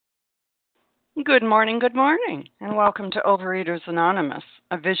good morning, and welcome to Overeaters Anonymous,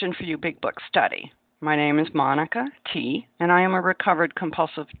 a Vision for You Big Book study. My name is Monica T., and I am a recovered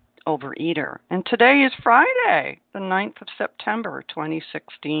compulsive overeater. And today is Friday, the 9th of September,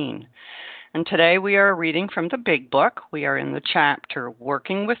 2016. And today we are reading from the Big Book. We are in the chapter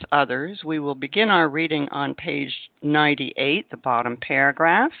Working with Others. We will begin our reading on page 98, the bottom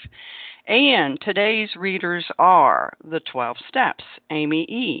paragraph. And today's readers are the 12 Steps, Amy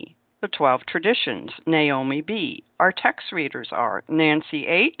E., the 12 Traditions, Naomi B. Our text readers are Nancy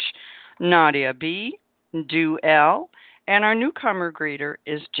H., Nadia B., Du L., and our newcomer greeter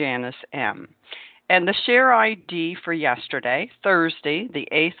is Janice M. And the share ID for yesterday, Thursday, the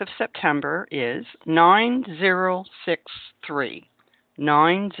 8th of September, is 9063.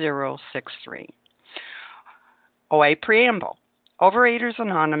 9063. OA Preamble. Overeaters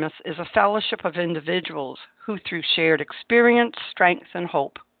Anonymous is a fellowship of individuals who, through shared experience, strength, and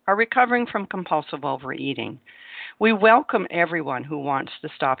hope, are recovering from compulsive overeating. We welcome everyone who wants to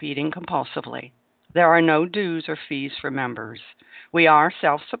stop eating compulsively. There are no dues or fees for members. We are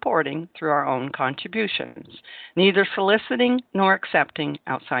self-supporting through our own contributions, neither soliciting nor accepting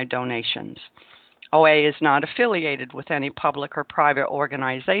outside donations. OA is not affiliated with any public or private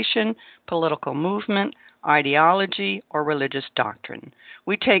organization, political movement, ideology, or religious doctrine.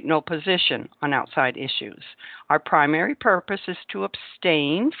 We take no position on outside issues. Our primary purpose is to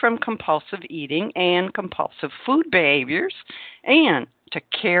abstain from compulsive eating and compulsive food behaviors and to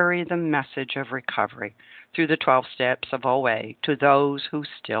carry the message of recovery through the 12 steps of OA to those who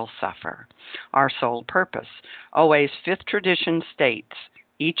still suffer. Our sole purpose. OA's fifth tradition states,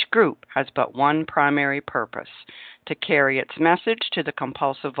 each group has but one primary purpose, to carry its message to the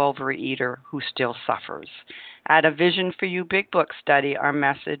compulsive overeater who still suffers. At a Vision for You Big Book study, our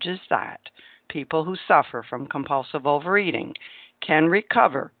message is that people who suffer from compulsive overeating can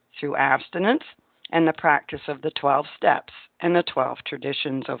recover through abstinence and the practice of the 12 steps and the 12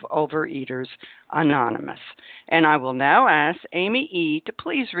 traditions of Overeaters Anonymous. And I will now ask Amy E. to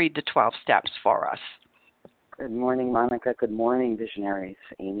please read the 12 steps for us. Good morning, Monica. Good morning, visionaries.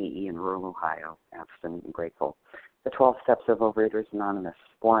 Amy E. in rural Ohio, abstinent and grateful. The 12 Steps of Overeaters Anonymous.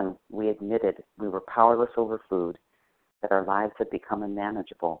 1. We admitted we were powerless over food, that our lives had become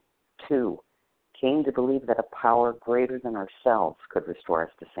unmanageable. 2. Came to believe that a power greater than ourselves could restore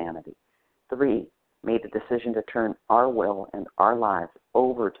us to sanity. 3. Made the decision to turn our will and our lives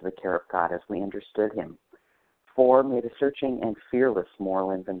over to the care of God as we understood Him. 4. Made a searching and fearless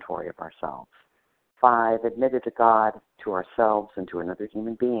moral inventory of ourselves. 5. Admitted to God, to ourselves, and to another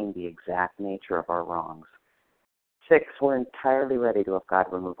human being the exact nature of our wrongs. 6. We're entirely ready to have God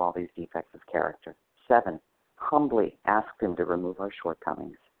remove all these defects of character. 7. Humbly asked Him to remove our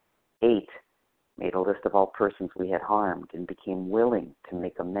shortcomings. 8. Made a list of all persons we had harmed and became willing to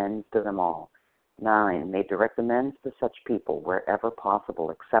make amends to them all. 9. Made direct amends to such people wherever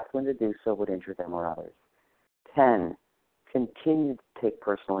possible, except when to do so would injure them or others. 10. Continued to take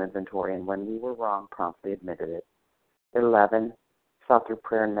personal inventory, and when we were wrong, promptly admitted it. 11. Sought through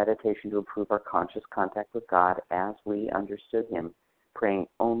prayer and meditation to improve our conscious contact with God as we understood Him, praying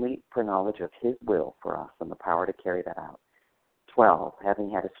only for knowledge of His will for us and the power to carry that out. 12. Having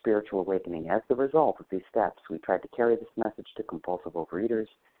had a spiritual awakening as the result of these steps, we tried to carry this message to compulsive overeaters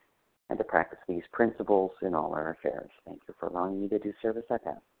and to practice these principles in all our affairs. Thank you for allowing me to do service I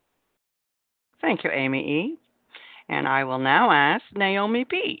have. Thank you, Amy E. And I will now ask Naomi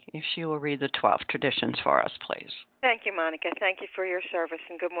B. if she will read the 12 traditions for us, please. Thank you, Monica. Thank you for your service,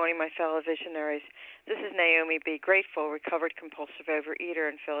 and good morning, my fellow visionaries. This is Naomi B., grateful, recovered compulsive overeater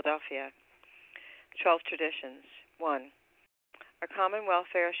in Philadelphia. 12 traditions. 1. Our common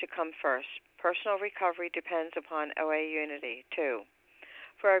welfare should come first. Personal recovery depends upon OA unity. 2.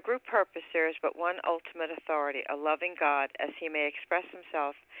 For our group purpose, there is but one ultimate authority, a loving God, as He may express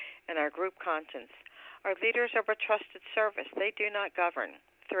Himself in our group conscience. Our leaders are but trusted service. They do not govern.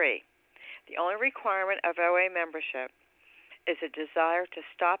 3. The only requirement of OA membership is a desire to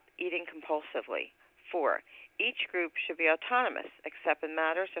stop eating compulsively. 4. Each group should be autonomous except in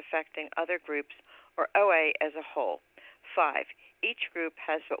matters affecting other groups or OA as a whole. 5. Each group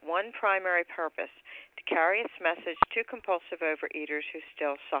has but one primary purpose, to carry its message to compulsive overeaters who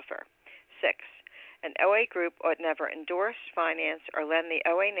still suffer. 6. An OA group ought never endorse, finance, or lend the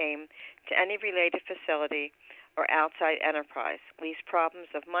OA name to any related facility or outside enterprise, lest problems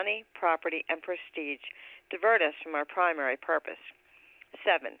of money, property, and prestige divert us from our primary purpose.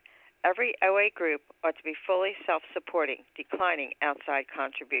 7. Every OA group ought to be fully self-supporting, declining outside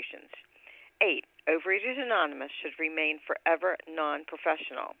contributions. 8. Overeaters Anonymous should remain forever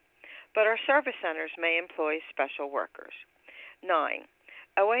non-professional, but our service centers may employ special workers. 9.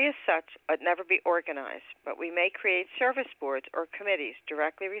 OA as such ought never be organized, but we may create service boards or committees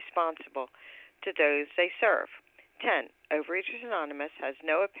directly responsible to those they serve. 10. Overeaters Anonymous has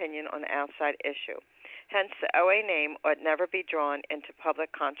no opinion on the outside issue. Hence, the OA name ought never be drawn into public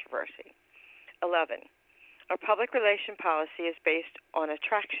controversy. 11. Our public relation policy is based on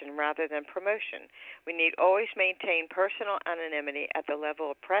attraction rather than promotion. We need always maintain personal anonymity at the level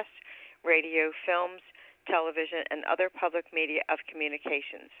of press, radio, films, television, and other public media of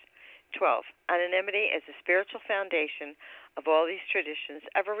communications. 12. Anonymity is the spiritual foundation of all these traditions,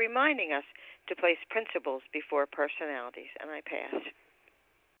 ever reminding us to place principles before personalities. And I pass.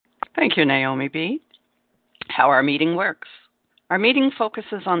 Thank you, Naomi B. How our meeting works. Our meeting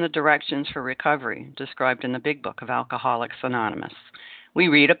focuses on the directions for recovery described in the Big Book of Alcoholics Anonymous. We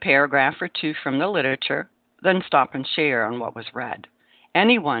read a paragraph or two from the literature, then stop and share on what was read.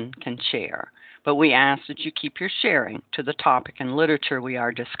 Anyone can share, but we ask that you keep your sharing to the topic and literature we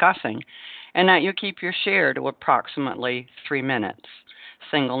are discussing, and that you keep your share to approximately 3 minutes.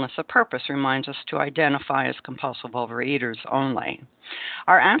 Singleness of purpose reminds us to identify as compulsive overeaters only.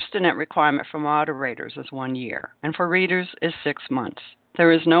 Our abstinent requirement for moderators is 1 year, and for readers is 6 months.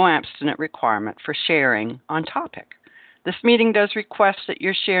 There is no abstinent requirement for sharing on topic. This meeting does request that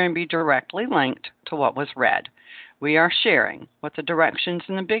your sharing be directly linked to what was read. We are sharing what the directions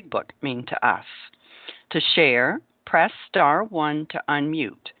in the Big Book mean to us. To share, press star 1 to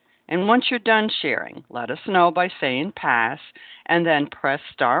unmute. And once you're done sharing, let us know by saying pass, and then press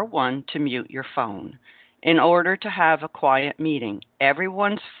star 1 to mute your phone. In order to have a quiet meeting,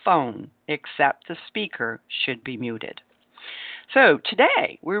 everyone's phone except the speaker should be muted. So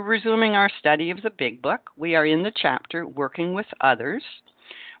today, we're resuming our study of the Big Book. We are in the chapter Working with Others.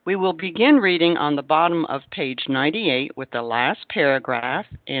 We will begin reading on the bottom of page 98 with the last paragraph,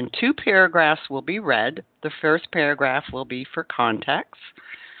 and 2 paragraphs will be read. The first paragraph will be for context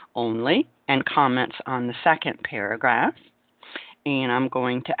only and comments on the second paragraph. And I'm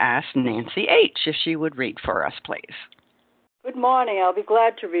going to ask Nancy H. if she would read for us, please. Good morning. I'll be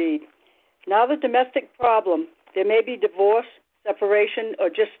glad to read. Now the domestic problem. There may be divorce, separation, or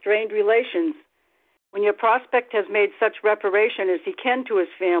just strained relations. When your prospect has made such reparation as he can to his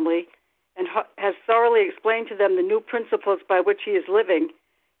family and has thoroughly explained to them the new principles by which he is living,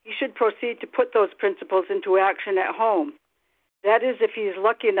 he should proceed to put those principles into action at home. That is, if he is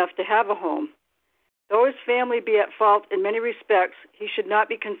lucky enough to have a home. Though his family be at fault in many respects, he should not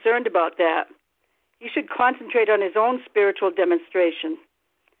be concerned about that. He should concentrate on his own spiritual demonstration.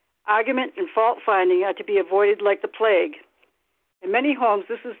 Argument and fault-finding are to be avoided like the plague. In many homes,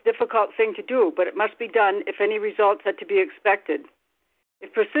 this is a difficult thing to do, but it must be done if any results are to be expected.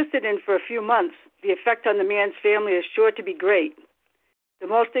 If persisted in for a few months, the effect on the man's family is sure to be great. The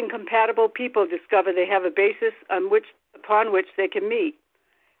most incompatible people discover they have a basis upon which they can meet.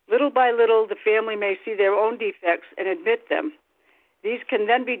 Little by little, the family may see their own defects and admit them. These can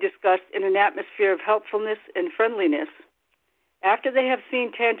then be discussed in an atmosphere of helpfulness and friendliness. After they have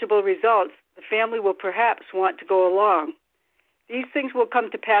seen tangible results, the family will perhaps want to go along. These things will come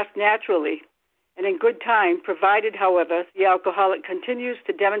to pass naturally and in good time, provided, however, the alcoholic continues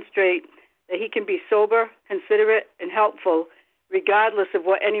to demonstrate that he can be sober, considerate, and helpful regardless of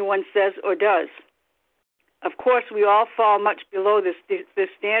what anyone says or does. Of course, we all fall much below this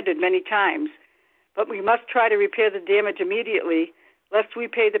standard many times, but we must try to repair the damage immediately, lest we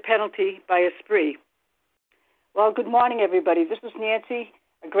pay the penalty by a spree. Well, good morning, everybody. This is Nancy,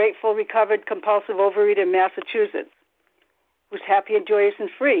 a grateful, recovered, compulsive overeater in Massachusetts, who's happy and joyous and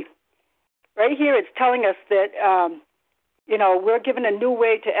free. Right here, it's telling us that, we're given a new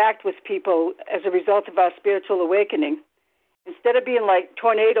way to act with people as a result of our spiritual awakening. Instead of being like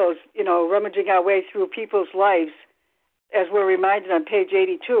tornadoes, rummaging our way through people's lives, as we're reminded on page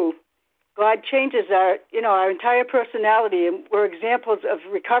 82, God changes our entire personality, and we're examples of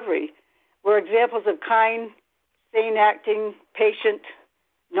recovery. We're examples of kind, sane acting, patient,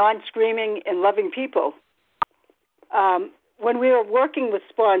 non-screaming, and loving people. When we are working with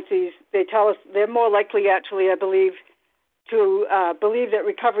sponsees, they tell us they're more likely, actually, I believe, to believe that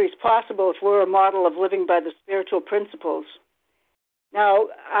recovery is possible if we're a model of living by the spiritual principles. Now,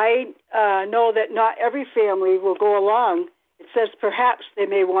 I know that not every family will go along. It says perhaps they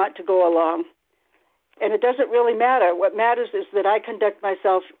may want to go along. And it doesn't really matter. What matters is that I conduct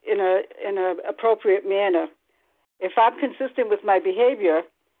myself in an appropriate manner. If I'm consistent with my behavior,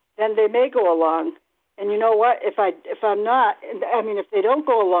 then they may go along. And you know what? If I'm not, if they don't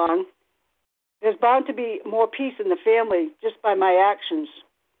go along, there's bound to be more peace in the family just by my actions.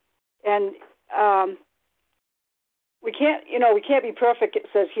 And we can't be perfect, it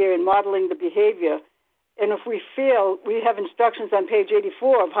says here, in modeling the behavior, And if we fail, we have instructions on page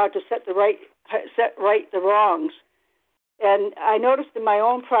 84 of how to set right the wrongs. And I noticed in my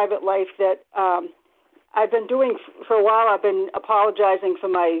own private life that I've been doing for a while. I've been apologizing for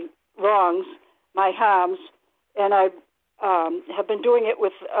my wrongs, my harms, and I have been doing it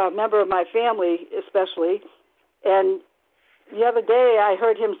with a member of my family, especially. And the other day, I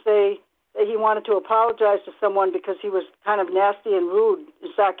heard him say that he wanted to apologize to someone because he was kind of nasty and rude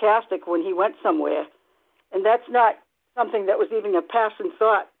and sarcastic when he went somewhere. And that's not something that was even a passing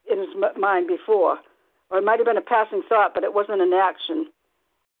thought in his mind before. Or it might have been a passing thought, but it wasn't an action.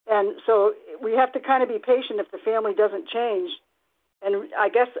 And so we have to kind of be patient if the family doesn't change. And I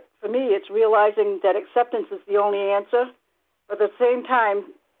guess for me, it's realizing that acceptance is the only answer. But at the same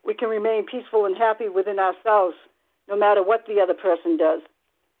time, we can remain peaceful and happy within ourselves, no matter what the other person does.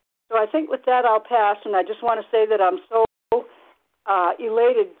 So I think with that, I'll pass. And I just want to say that I'm so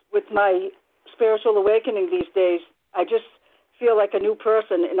elated with my spiritual awakening these days. I just feel like a new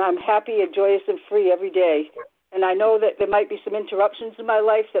person, and I'm happy and joyous and free every day. And I know that there might be some interruptions in my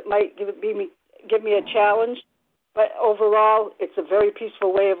life that might give me a challenge, but overall, it's a very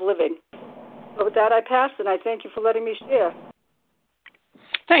peaceful way of living. So with that, I pass, and I thank you for letting me share.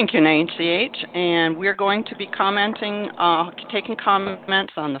 Thank you, Nancy H. And we're going to be taking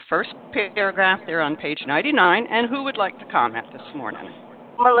comments on the first paragraph there on page 99. And who would like to comment this morning?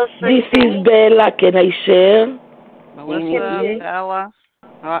 Melissa. This is Bella. Can I share? Melissa, Bella.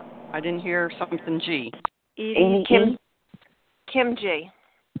 I didn't hear something G. Kim G.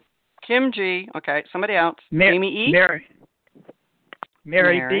 Kim G. Okay, somebody else. Amy E. Mary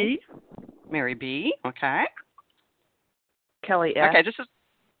B. Mary B. Okay. Kelly S. Okay,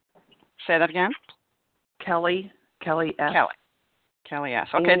 say that again. Kelly S. Kelly S.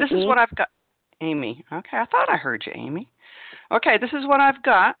 Okay, Amy this is what I've got. Amy. Okay, I thought I heard you, Amy. Okay, this is what I've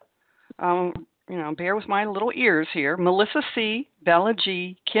got. Bear with my little ears here. Melissa C., Bella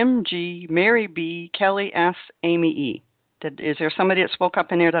G., Kim G., Mary B., Kelly S., Amy E. Is there somebody that spoke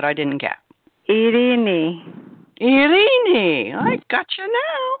up in there that I didn't get? Irene, I got you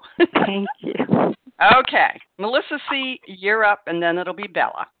now. Thank you. Okay, Melissa C., you're up, and then it'll be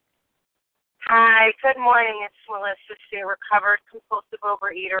Bella. Hi, good morning. It's Melissa C., recovered compulsive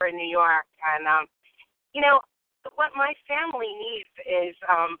overeater in New York. And, what my family needs is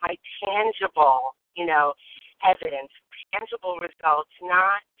my tangible, evidence, tangible results,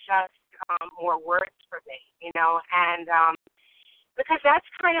 not just more words for me, and because that's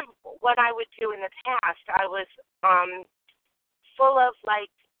kind of what I would do in the past. I was full of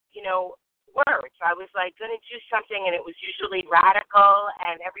words. I was going to do something, and it was usually radical,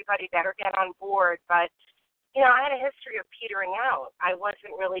 and everybody better get on board. But I had a history of petering out. I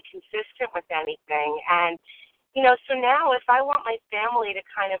wasn't really consistent with anything, and so now if I want my family to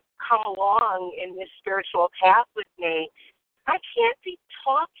kind of come along in this spiritual path with me, I can't be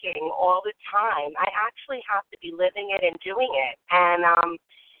talking all the time. I actually have to be living it and doing it. And,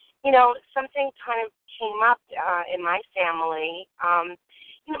 something kind of came up in my family.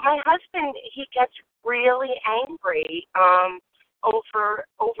 My husband, he gets really angry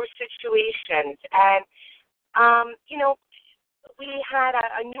over situations. And, we had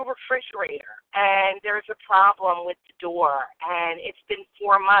a new refrigerator, and there's a problem with the door, and it's been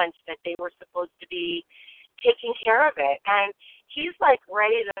 4 months that they were supposed to be taking care of it, and he's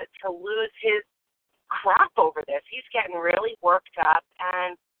ready to lose his crap over this. He's getting really worked up,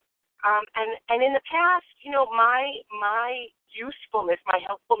 and in the past, my usefulness, my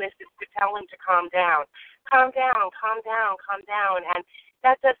helpfulness is to tell him to calm down, and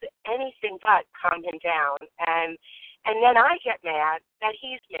that does anything but calm him down, and then I get mad that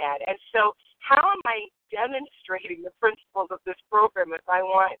he's mad. And so how am I demonstrating the principles of this program if I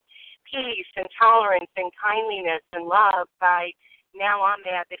want peace and tolerance and kindliness and love by now I'm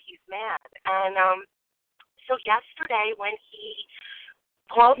mad that he's mad? And so yesterday when he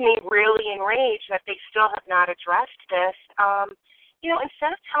called me really enraged that they still have not addressed this,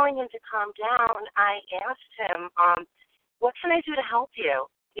 instead of telling him to calm down, I asked him, what can I do to help you?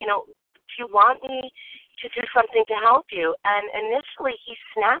 Do you want me to do something to help you? And initially he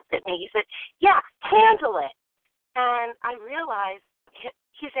snapped at me. He said, yeah, handle it. And I realized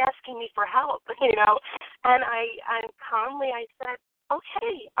he's asking me for help, and I calmly, I said,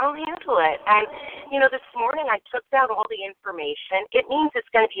 okay, I'll handle it. And, this morning I took down all the information. It means it's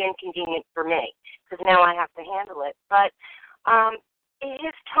going to be inconvenient for me because now I have to handle it. But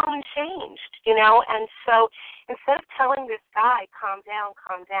his tone changed, and so instead of telling this guy, calm down,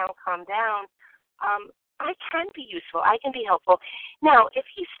 I can be useful. I can be helpful. Now, if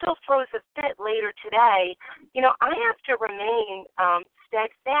he still throws a fit later today, I have to remain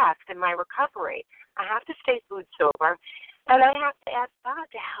steadfast in my recovery. I have to stay food sober, and I have to ask God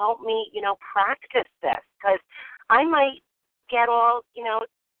to help me, practice this, because I might get all,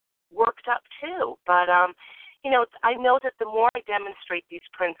 worked up too. But, I know that the more I demonstrate these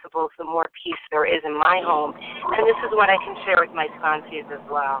principles, the more peace there is in my home, and this is what I can share with my sponsees as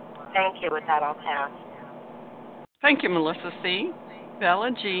well. Thank you. With that, I'll pass. Thank you, Melissa C.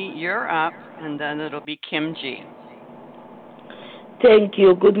 Bella G., you're up, and then it'll be Kim G. Thank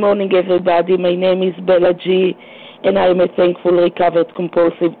you. Good morning, everybody. My name is Bella G., and I am a thankful recovered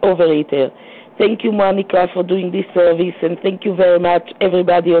compulsive overeater. Thank you, Monica, for doing this service, and thank you very much,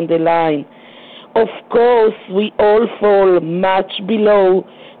 everybody on the line. Of course, we all fall much below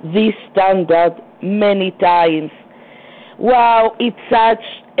this standard many times. Wow, it's such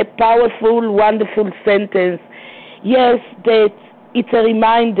a powerful, wonderful sentence. Yes, that it's a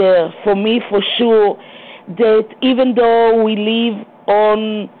reminder for me for sure that even though we live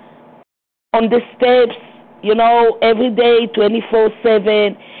on the steps, every day,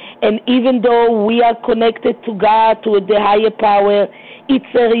 24/7, and even though we are connected to God, to the higher power,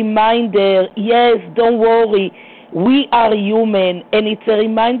 it's a reminder, yes, don't worry, we are human, and it's a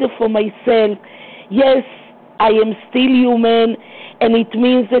reminder for myself, yes, I am still human, and it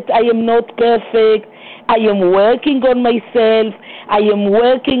means that I am not perfect. I am working on myself. I am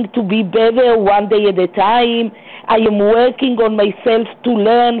working to be better one day at a time. I am working on myself to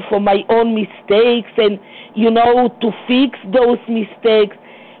learn from my own mistakes and, to fix those mistakes.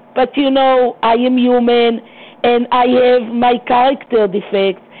 But, I am human and I have my character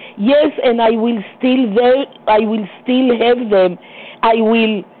defects. Yes, and I will still have them. I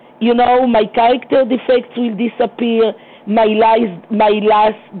will, my character defects will disappear my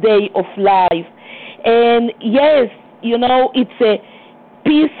last day of life. And yes, it's a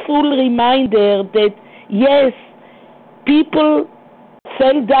peaceful reminder that, yes, people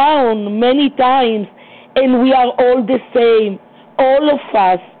fell down many times and we are all the same. All of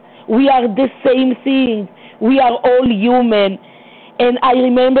us, we are the same thing. We are all human. And I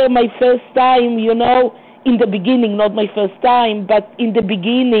remember my first time, in the beginning, not my first time, but in the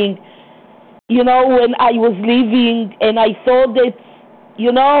beginning, when I was living and I thought that,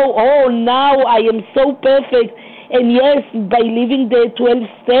 now I am so perfect. And yes, by living the 12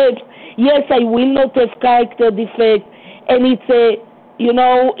 steps, yes, I will not have character defect. And it's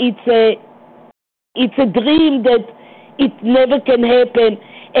a dream that it never can happen.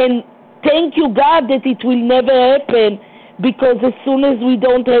 And thank you, God, that it will never happen, because as soon as we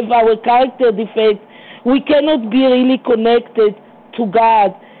don't have our character defects, we cannot be really connected to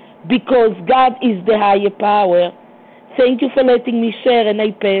God, because God is the higher power. Thank you for letting me share, and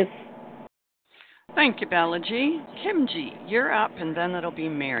I pass. Thank you, Bella G. Kim G., you're up, and then it'll be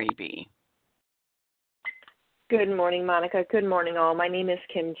Mary B. Good morning, Monica. Good morning, all. My name is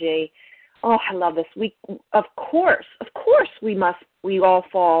Kim G. Oh, I love this. Of course, we all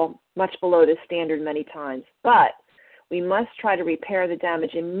fall much below this standard many times, but we must try to repair the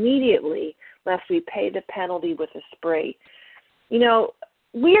damage immediately, lest we pay the penalty with a spree.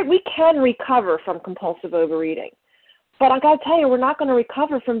 We can recover from compulsive overeating, but I got to tell you, we're not going to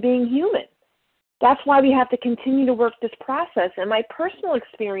recover from being human. That's why we have to continue to work this process. And my personal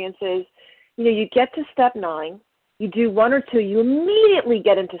experience is, you get to step 9, you do 1 or 2, you immediately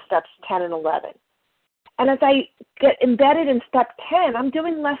get into steps 10 and 11. And as I get embedded in step 10, I'm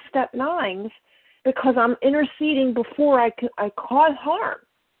doing less step 9s because I'm interceding before I cause harm.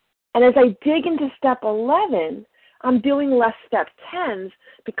 And as I dig into step 11, I'm doing less step 10s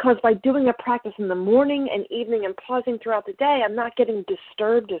because by doing a practice in the morning and evening and pausing throughout the day, I'm not getting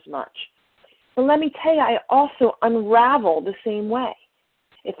disturbed as much. But let me tell you, I also unravel the same way.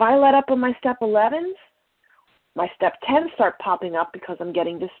 If I let up on my step 11s, my step 10s start popping up because I'm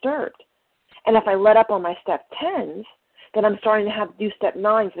getting disturbed. And if I let up on my step 10s, then I'm starting to have to do step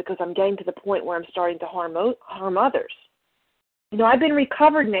 9s because I'm getting to the point where I'm starting to harm others. I've been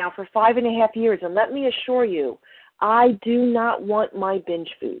recovered now for 5.5 years, and let me assure you, I do not want my binge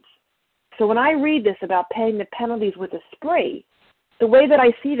foods. So when I read this about paying the penalties with a spree, the way that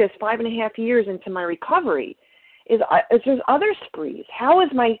I see this 5.5 years into my recovery is there's other sprees. How is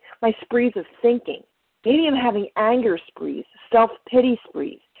my sprees of thinking? Maybe I'm having anger sprees, self-pity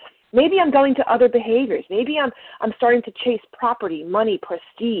sprees. Maybe I'm going to other behaviors. Maybe I'm starting to chase property, money,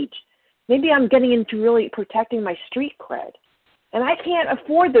 prestige. Maybe I'm getting into really protecting my street cred. And I can't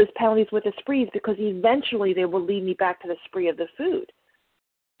afford those penalties with the sprees because eventually they will lead me back to the spree of the food.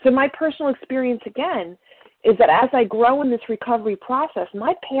 So my personal experience, again, is that as I grow in this recovery process,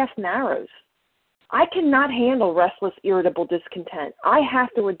 my path narrows. I cannot handle restless, irritable discontent. I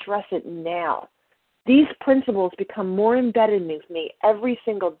have to address it now. These principles become more embedded with me every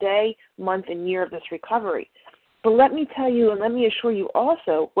single day, month, and year of this recovery. But let me tell you and let me assure you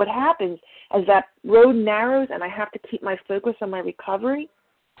also, what happens as that road narrows and I have to keep my focus on my recovery,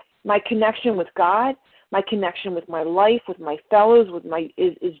 my connection with God, my connection with my life, with my fellows,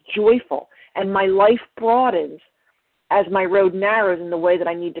 is joyful. And my life broadens as my road narrows in the way that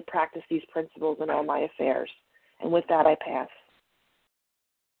I need to practice these principles in all my affairs. And with that, I pass.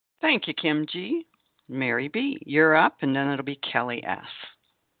 Thank you, Kim G. Mary B., you're up, and then it'll be Kelly S.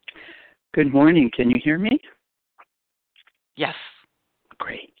 Good morning. Can you hear me? Yes.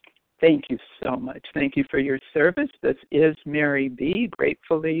 Great. Thank you so much. Thank you for your service. This is Mary B.,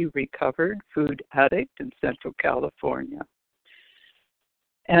 gratefully recovered food addict in Central California.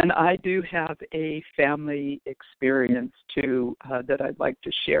 And I do have a family experience, too, that I'd like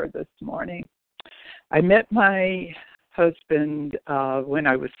to share this morning. I met my husband when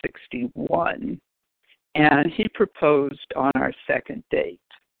I was 61, and he proposed on our second date.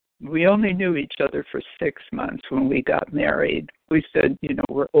 We only knew each other for 6 months when we got married. We said,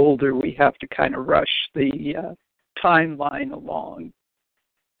 we're older, we have to kind of rush the timeline along.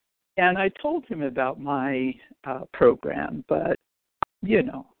 And I told him about my program, but,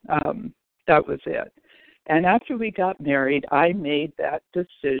 that was it. And after we got married, I made that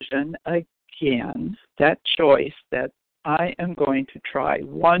decision again, that choice that I am going to try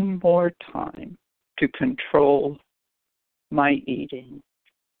one more time to control my eating.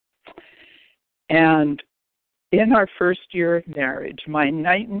 And in our first year of marriage, my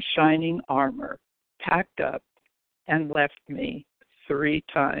knight in shining armor packed up and left me 3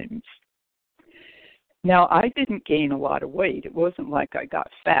 times. Now, I didn't gain a lot of weight. It wasn't like I got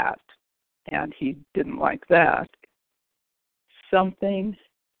fat, and he didn't like that. Something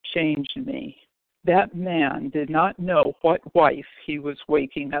changed me. That man did not know what wife he was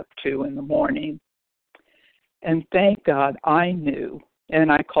waking up to in the morning. And thank God I knew.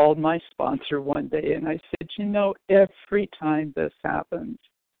 And I called my sponsor one day and I said, every time this happens,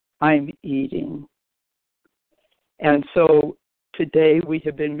 I'm eating. And so today we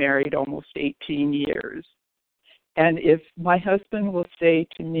have been married almost 18 years. And if my husband will say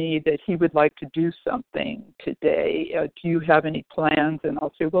to me that he would like to do something today, do you have any plans? And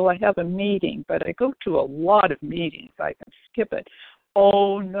I'll say, well, I have a meeting, but I go to a lot of meetings. I can skip it.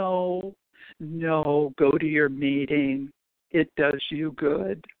 Oh, no, go to your meeting. It does you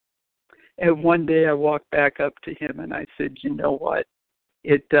good. And one day I walked back up to him and I said, you know what?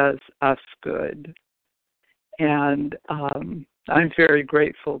 It does us good. And I'm very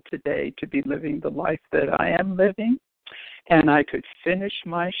grateful today to be living the life that I am living. And I could finish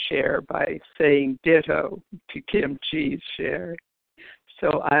my share by saying ditto to Kim G's share.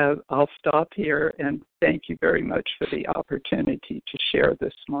 So I'll stop here and thank you very much for the opportunity to share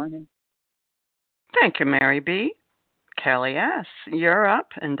this morning. Thank you, Mary B. Kelly S., you're up,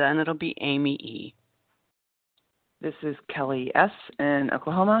 and then it'll be Amy E. This is Kelly S. in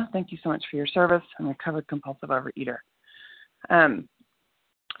Oklahoma. Thank you so much for your service. I'm a recovered compulsive overeater.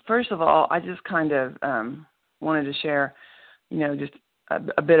 First of all, I just kind of wanted to share, just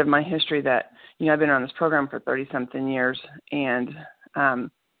a bit of my history that, I've been on this program for 30-something years and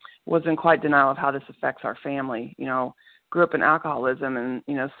was in quite denial of how this affects our family. Grew up in alcoholism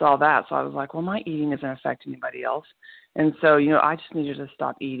and, saw that. So I was like, well, my eating isn't affecting anybody else. And so, I just needed to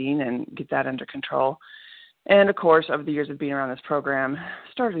stop eating and get that under control. And, of course, over the years of being around this program,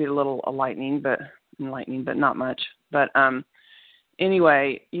 started to get a little enlightening, but not much. But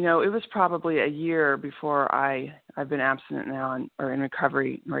anyway, it was probably a year before I've been abstinent now or in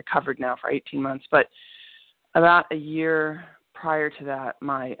recovery, recovered now for 18 months. But about a year prior to that,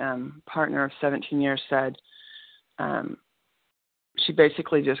 my partner of 17 years said, she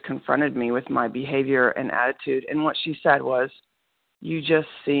basically just confronted me with my behavior and attitude. And what she said was, you just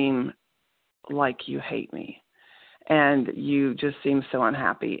seem like you hate me. And you just seem so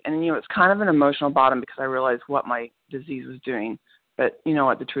unhappy. And, it's kind of an emotional bottom because I realized what my disease was doing. But you know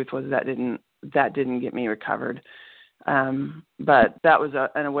what? The truth was that didn't get me recovered. But that was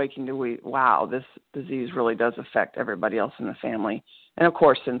an awakening to, wow, this disease really does affect everybody else in the family. And, of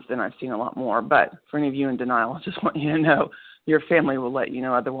course, since then I've seen a lot more. But for any of you in denial, I just want you to know your family will let you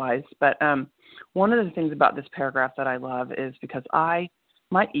know otherwise. But one of the things about this paragraph that I love is because my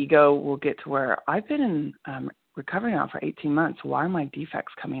ego will get to where I've been in recovery now for 18 months. Why are my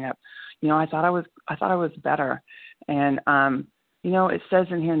defects coming up? I thought I was better. And, it says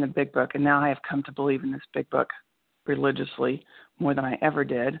in here in the big book, and now I have come to believe in this big book religiously more than I ever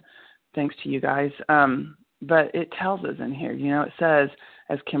did, thanks to you guys. But it tells us in here, it says,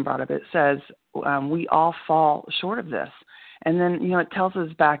 as Kim brought up, it says we all fall short of this. And then, it tells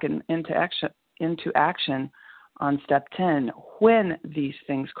us back into into action on step 10 when these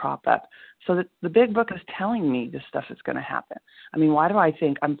things crop up. So that the big book is telling me this stuff is going to happen. I mean, why do I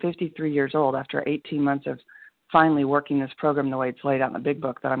think I'm 53 years old after 18 months of finally working this program the way it's laid out in the big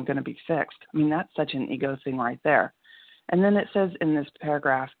book that I'm going to be fixed? I mean, that's such an ego thing right there. And then it says in this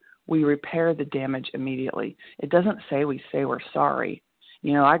paragraph, we repair the damage immediately. It doesn't say we say we're sorry.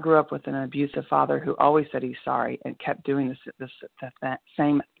 You know, I grew up with an abusive father who always said he's sorry and kept doing the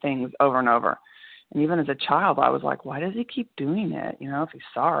same things over and over. And even as a child, I was like, why does he keep doing it, you know, if he's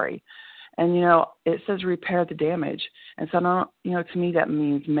sorry? And, you know, it says repair the damage. And so, to me, that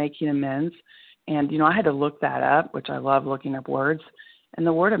means making amends. And, you know, I had to look that up, which I love looking up words. And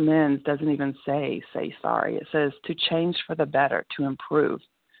the word amends doesn't even say sorry. It says to change for the better, to improve,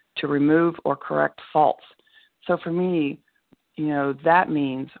 to remove or correct faults. So for me, you know, that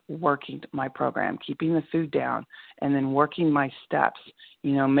means working my program, keeping the food down, and then working my steps,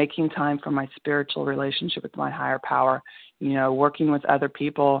 you know, making time for my spiritual relationship with my higher power, you know, working with other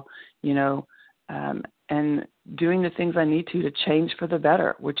people, you know, and doing the things I need to change for the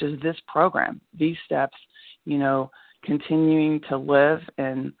better, which is this program, these steps, you know, continuing to live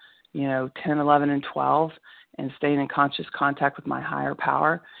in, you know, 10, 11, and 12, and staying in conscious contact with my higher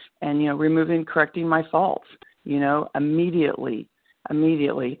power, and, you know, correcting my faults. You know, immediately,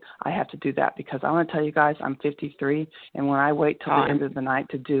 I have to do that, because I want to tell you guys, I'm 53, and when I wait till the end of the night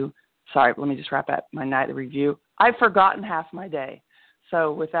to do, let me just wrap up my night review, I've forgotten half my day.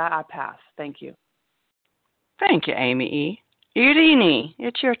 So with that, I pass. Thank you. Thank you, Amy E. Irini,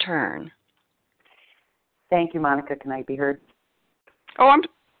 it's your turn. Thank you, Monica. Can I be heard?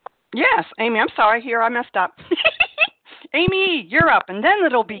 Yes, Amy, I'm sorry. Here, I messed up. Amy, you're up, and then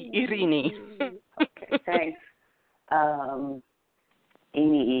it'll be Irini. Okay, thanks.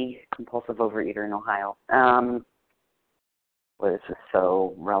 Amy E., compulsive overeater in Ohio. Well, this is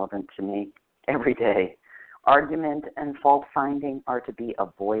so relevant to me every day. Argument and fault-finding are to be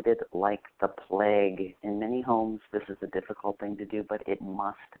avoided like the plague. In many homes, this is a difficult thing to do, but it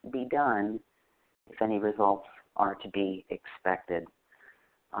must be done if any results are to be expected.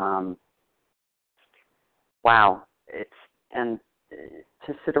 Wow.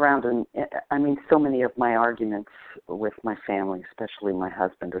 To sit around and, I mean, so many of my arguments with my family, especially my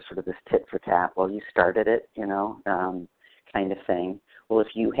husband, are sort of this tit for tat. Well, you started it, you know, kind of thing. Well,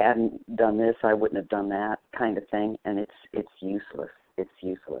 if you hadn't done this, I wouldn't have done that, kind of thing. And it's useless. It's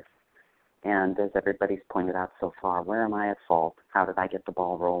useless. And as everybody's pointed out so far, where am I at fault? How did I get the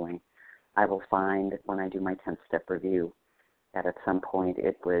ball rolling? I will find when I do my 10-step review that at some point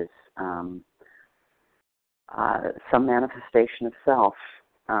it was some manifestation of self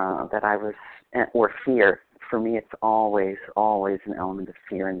that I was, or fear. For me, it's always an element of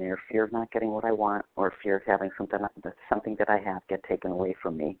fear in there. Fear of not getting what I want, or fear of having something that I have get taken away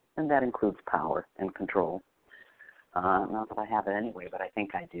from me. And that includes power and control. Not that I have it anyway, but I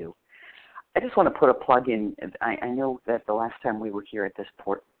think I do. I just want to put a plug in. I know that the last time we were here at this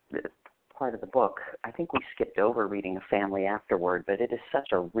part of the book, I think we skipped over reading A Family Afterward, but it is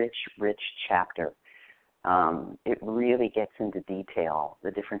such a rich chapter. It really gets into detail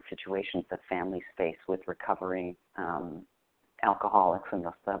the different situations that families face with recovering alcoholics and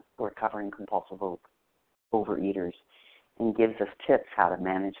the recovering compulsive overeaters, and gives us tips how to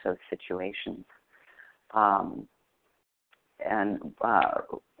manage those situations. One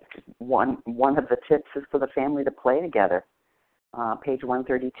of the tips is for the family to play together. Page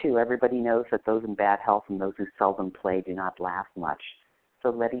 132, everybody knows that those in bad health and those who seldom play do not laugh much. So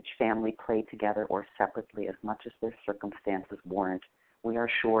let each family play together or separately as much as their circumstances warrant. We are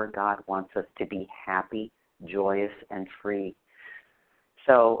sure God wants us to be happy, joyous, and free.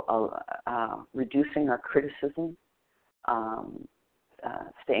 So reducing our criticism,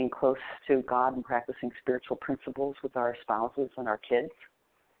 staying close to God and practicing spiritual principles with our spouses and our kids,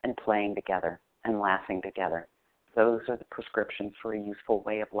 and playing together and laughing together. Those are the prescriptions for a useful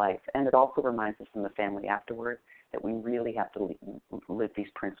way of life. And it also reminds us in The Family Afterward that we really have to live these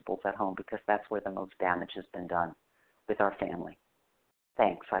principles at home, because that's where the most damage has been done with our family.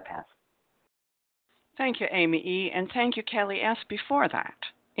 Thanks. I pass. Thank you, Amy E., and thank you, Kelly S. before that.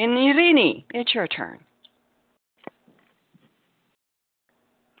 And Irini, it's your turn.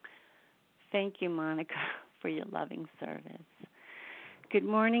 Thank you, Monica, for your loving service. Good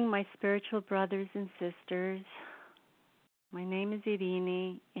morning, my spiritual brothers and sisters. My name is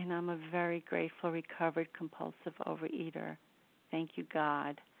Irini, and I'm a very grateful, recovered, compulsive overeater. Thank you,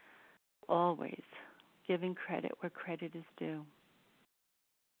 God. Always giving credit where credit is due.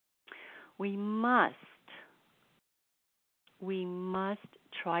 We must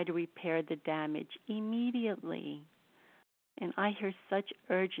try to repair the damage immediately. And I hear such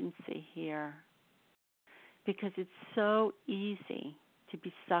urgency here. because it's so easy to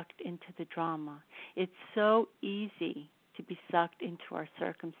be sucked into the drama. It's so easy to be sucked into our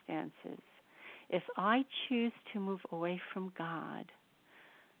circumstances. If I choose to move away from God,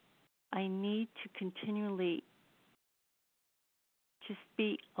 I need to continually just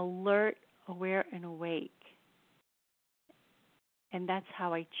be alert, aware, and awake. And that's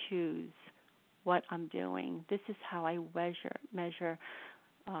how I choose what I'm doing. This is how I weigh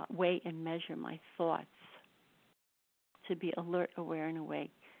and measure my thoughts, to be alert, aware, and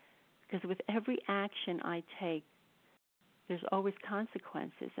awake. Because with every action I take, there's always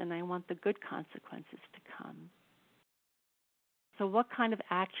consequences, and I want the good consequences to come. So what kind of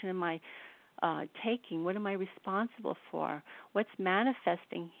action am I taking? What am I responsible for? What's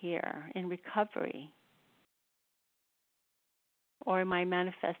manifesting here in recovery? Or am I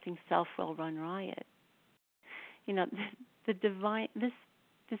manifesting self-will run riot? You know, the divine. This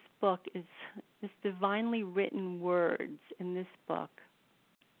book is this divinely written words in this book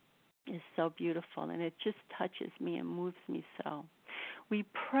is so beautiful, and it just touches me and moves me so. We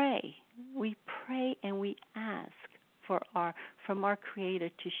pray, and we ask from our Creator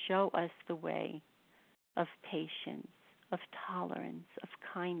to show us the way of patience, of tolerance, of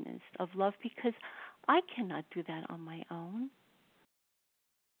kindness, of love, because I cannot do that on my own.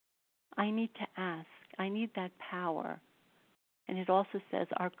 I need to ask. I need that power. And it also says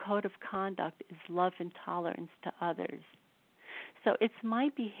our code of conduct is love and tolerance to others. So it's my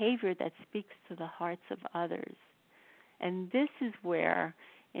behavior that speaks to the hearts of others. And this is where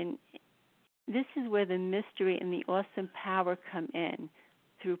the mystery and the awesome power come in,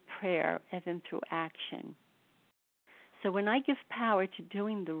 through prayer and then through action. So when I give power to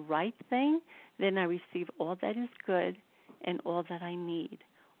doing the right thing, then I receive all that is good and all that I need.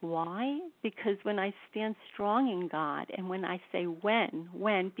 Why? Because when I stand strong in God, and when I say when,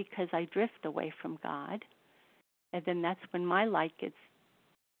 because I drift away from God, and then that's when my light gets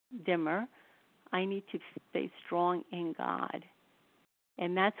dimmer, I need to stay strong in God.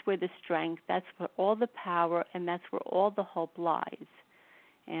 And that's where the strength, that's where all the power, and that's where all the hope lies.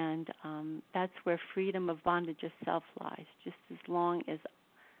 And that's where freedom of bondage of self lies, just as long as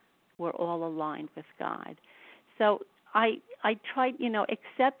we're all aligned with God. So I tried,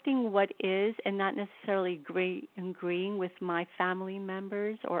 accepting what is and not necessarily agreeing with my family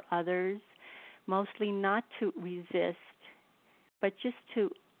members or others, mostly not to resist, but just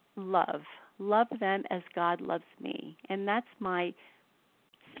to love them as God loves me. And that's my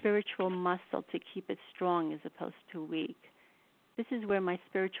spiritual muscle, to keep it strong as opposed to weak. This is where my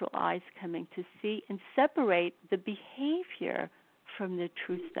spiritual eyes come in, to see and separate the behavior from the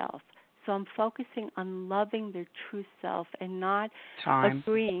true self. So I'm focusing on loving their true self and not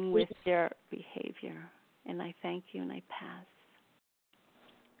agreeing with their behavior. And I thank you, and I pass.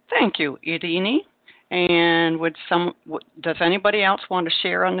 Thank you, Irini. And does anybody else want to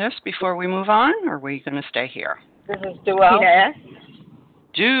share on this before we move on, or are we going to stay here? This is Duel.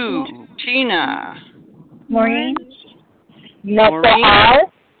 Tina. Maureen. Nessa.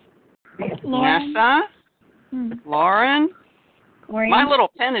 Lauren. Maureen. My little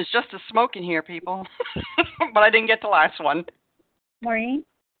pen is just as smoking here, people. But I didn't get the last one.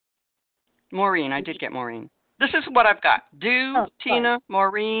 Maureen, I did get Maureen. This is what I've got. Tina,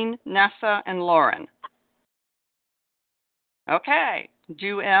 Maureen, Nessa, and Lauren. Okay.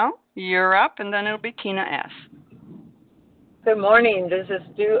 Duel, you're up, and then it'll be Tina S. Good morning. This is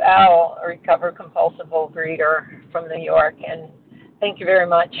Duel, a recovered compulsive overeater from New York, and thank you very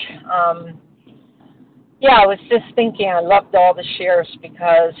much. I was just thinking, I loved all the shares,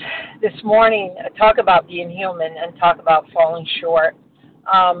 because this morning, talk about being human and talk about falling short.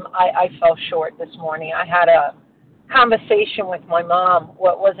 I fell short this morning. I had a conversation with my mom.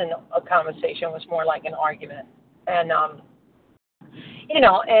 Well, it wasn't a conversation, it was more like an argument. And,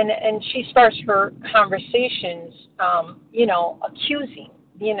 and she starts her conversations,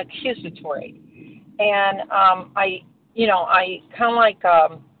 being accusatory. And I kind of like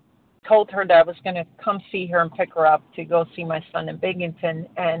told her that I was going to come see her and pick her up to go see my son in Binghamton.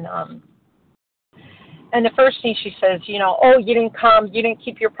 And the first thing she says, you didn't come, you didn't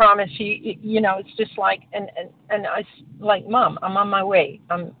keep your promise. It's just like, and I like, Mom, I'm on my way.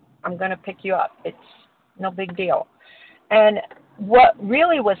 I'm going to pick you up. It's no big deal. And what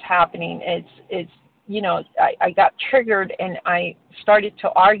really was happening is I got triggered, and I started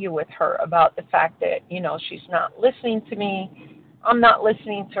to argue with her about the fact that, she's not listening to me. I'm not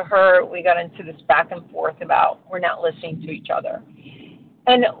listening to her. We got into this back and forth about we're not listening to each other.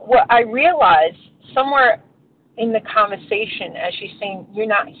 And what I realized somewhere in the conversation, as she's saying, you're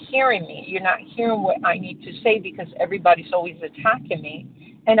not hearing me. You're not hearing what I need to say, because everybody's always attacking me.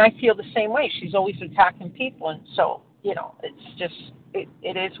 And I feel the same way. She's always attacking people, and so, it's just,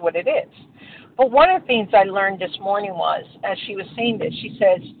 it is what it is. But one of the things I learned this morning was, as she was saying this, she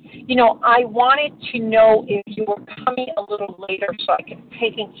says, I wanted to know if you were coming a little later so I could be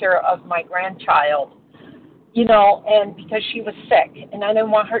taking care of my grandchild, and because she was sick, and I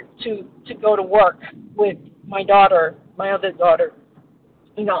didn't want her to go to work with my daughter, my other daughter,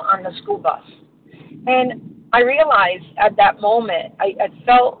 on the school bus. And I realized at that moment, I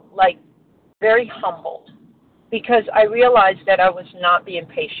felt like very humbled, because I realized that I was not being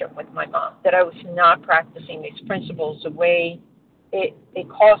patient with my mom, that I was not practicing these principles the way it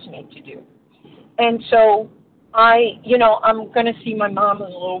caused me to do. And so I'm going to see my mom in a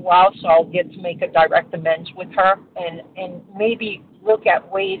little while, so I'll get to make a direct amends with her and maybe look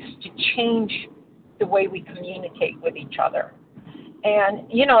at ways to change the way we communicate with each other. And,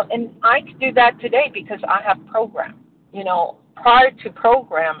 and I could do that today because I have program. Prior to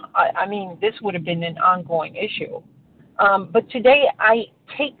program, I mean, this would have been an ongoing issue. But today I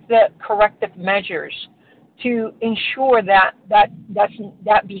take the corrective measures to ensure that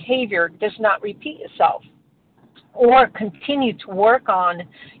behavior does not repeat itself, or continue to work on,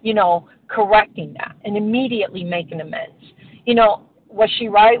 correcting that and immediately making amends. Was she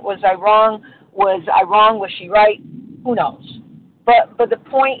right? Was I wrong? Was I wrong? Was she right? Who knows? But the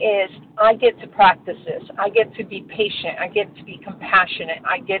point is, I get to practice this. I get to be patient. I get to be compassionate.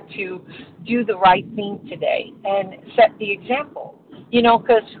 I get to do the right thing today and set the example.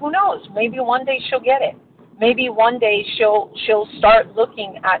 Because who knows? Maybe one day she'll get it. Maybe one day she'll start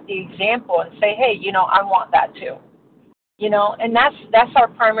looking at the example and say, hey, I want that too. And that's our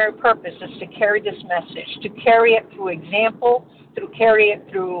primary purpose, is to carry this message, to carry it through example, to carry it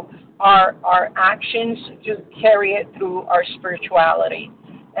through our actions, to carry it through our spirituality.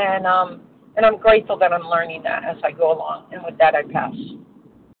 And I'm grateful that I'm learning that as I go along. And with that, I pass.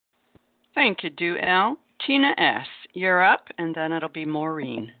 Thank you, Du-El. Tina S., you're up, and then it'll be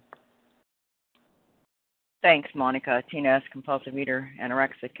Maureen. Thanks, Monica. Tina S., compulsive eater,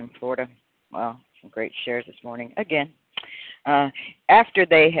 anorexic in Florida. Wow, some great shares this morning. Again, after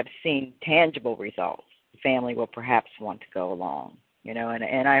they have seen tangible results, the family will perhaps want to go along.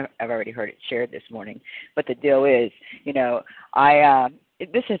 And I've already heard it shared this morning. But the deal is, this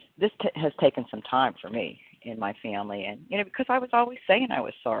has taken some time for me in my family, and because I was always saying I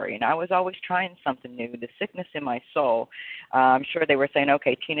was sorry, and I was always trying something new. The sickness in my soul, I'm sure they were saying,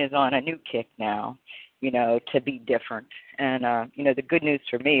 okay, Tina's on a new kick now, to be different. And the good news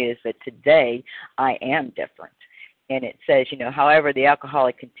for me is that today I am different. And it says, however, the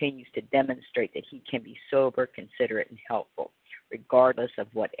alcoholic continues to demonstrate that he can be sober, considerate, and helpful, regardless of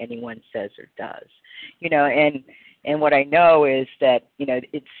what anyone says or does. And what I know is that,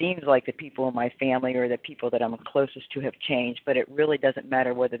 it seems like the people in my family or the people that I'm closest to have changed, but it really doesn't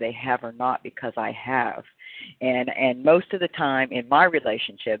matter whether they have or not, because I have. And most of the time in my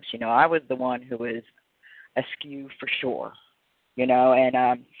relationships, I was the one who was askew for sure, and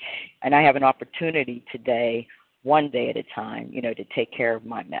I have an opportunity today, one day at a time, to take care of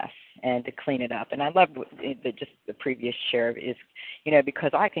my mess and to clean it up. And I love just the previous share is,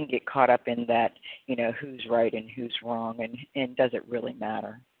 because I can get caught up in that, who's right and who's wrong, and does it really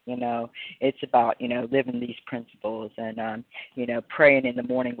matter? It's about, living these principles and, praying in the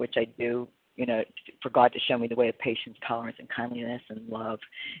morning, which I do, for God to show me the way of patience, tolerance, and kindliness and love.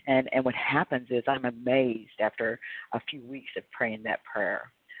 And what happens is I'm amazed after a few weeks of praying that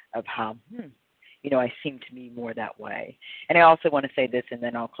prayer of how, I seem to be more that way. And I also want to say this, and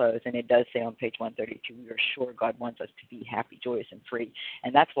then I'll close. And it does say on page 132, we are sure God wants us to be happy, joyous, and free.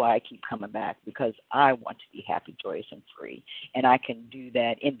 And that's why I keep coming back, because I want to be happy, joyous, and free. And I can do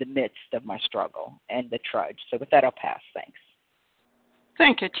that in the midst of my struggle and the trudge. So with that, I'll pass. Thanks.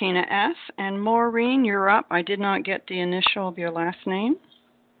 Thank you, Tina S. And Maureen, you're up. I did not get the initial of your last name.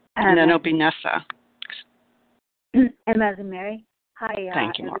 And then it'll be Nessa. M as in Mary. Hi.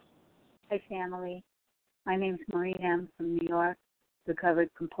 Thank you, Maureen. Hi, family. My name's Maureen M. from New York, recovered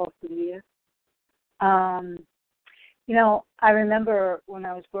compulsive eater. I remember when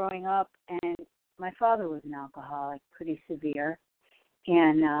I was growing up, and my father was an alcoholic, pretty severe,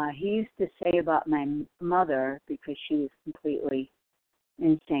 and he used to say about my mother, because she was completely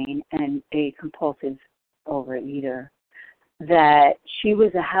insane and a compulsive overeater, that she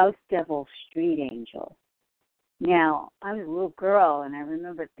was a house devil street angel. Now, I was a little girl, and I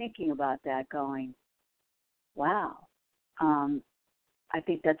remember thinking about that, going, wow, I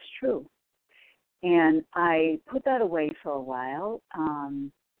think that's true. And I put that away for a while,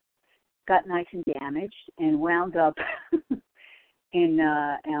 got nice and damaged, and wound up in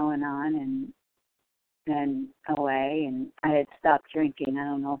Al-Anon and in LA, and I had stopped drinking. I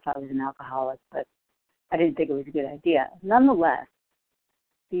don't know if I was an alcoholic, but I didn't think it was a good idea. Nonetheless,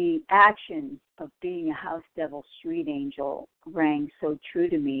 the action of being a house devil street angel rang so true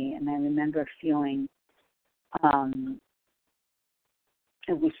to me, and I remember feeling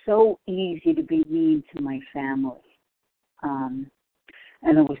it was so easy to be mean to my family, and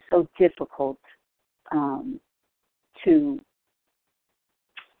it was so difficult to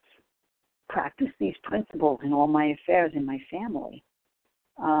practice these principles in all my affairs in my family.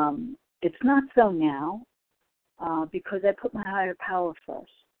 It's not so now because I put my higher power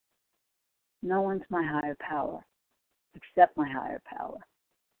first. No one's my higher power except my higher power.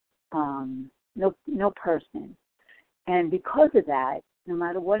 No person. And because of that, no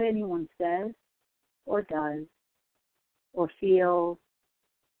matter what anyone says or does or feels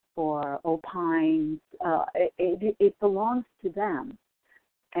or opines, it belongs to them.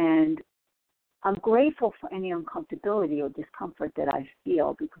 And I'm grateful for any uncomfortability or discomfort that I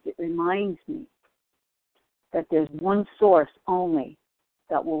feel because it reminds me that there's one source only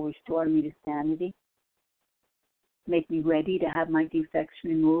that will restore me to sanity, make me ready to have my defects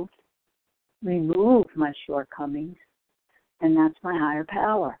removed, remove my shortcomings, and that's my higher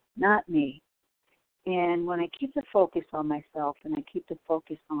power, not me. And when I keep the focus on myself and I keep the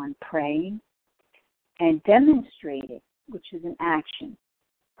focus on praying and demonstrating, which is an action,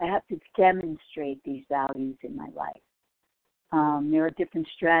 I have to demonstrate these values in my life. There are different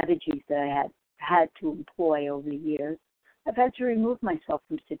strategies that I had to employ over the years. I've had to remove myself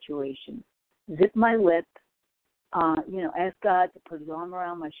from situations, zip my lip, ask God to put his arm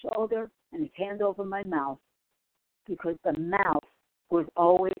around my shoulder and his hand over my mouth, because the mouth was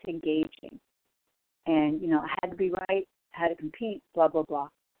always engaging. And, I had to be right, had to compete, blah, blah, blah.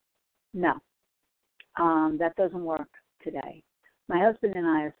 No, that doesn't work today. My husband and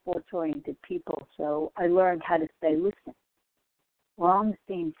I are sports-oriented people, so I learned how to say, listen, we're on the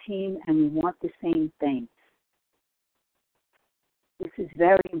same team and we want the same things. This is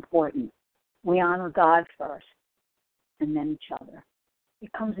very important. We honor God first and then each other.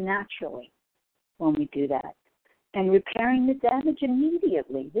 It comes naturally when we do that. And repairing the damage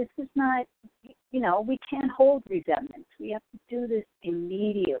immediately. This is not, we can't hold resentments. We have to do this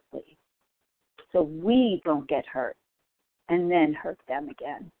immediately so we don't get hurt and then hurt them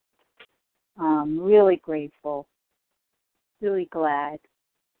again. Really grateful, really glad,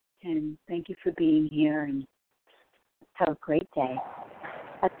 and thank you for being here, and have a great day.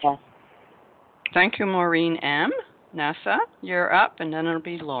 Okay. Thank you, Maureen M. Nessa, you're up, and then it'll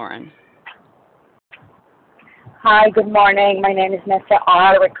be Lauren. Hi, good morning. My name is Nessa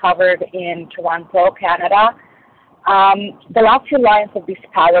R., recovered in Toronto, Canada. The last few lines of this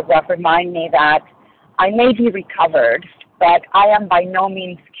paragraph remind me that I may be recovered, but I am by no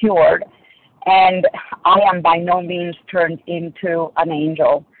means cured, and I am by no means turned into an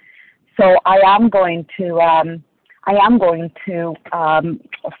angel. So I am going to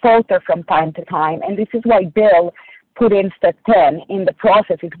falter from time to time, and this is why Bill put in step 10 in the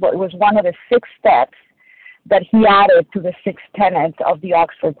process. It was one of the 6 steps that he added to the 6 tenets of the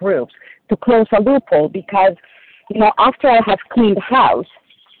Oxford groups to close a loophole, because, after I have cleaned the house,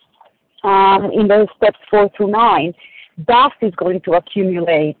 in those steps 4 through 9, dust is going to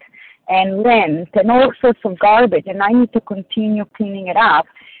accumulate and lint and all sorts of garbage, and I need to continue cleaning it up.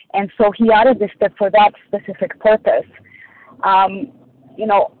 And so he added this step for that specific purpose.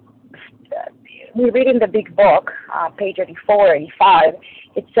 We read in the big book, page 84, 85,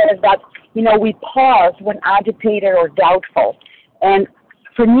 it says that, we pause when agitated or doubtful. And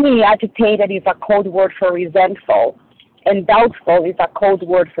for me, agitated is a code word for resentful, and doubtful is a code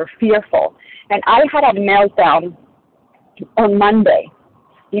word for fearful. And I had a meltdown on Monday,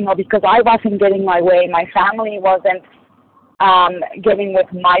 because I wasn't getting my way. My family wasn't getting with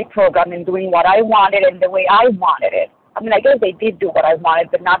my program and doing what I wanted and the way I wanted it. I mean, I guess they did do what I wanted,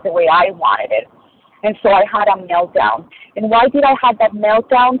 but not the way I wanted it. And so I had a meltdown. And why did I have that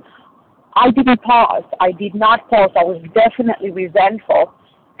meltdown? I didn't pause. I did not pause. I was definitely resentful.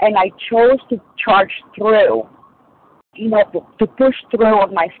 And I chose to charge through, to push through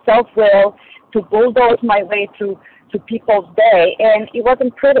on my self-will, to bulldoze my way to people's day. And it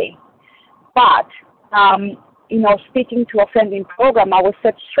wasn't pretty. But, speaking to a friend in program, I was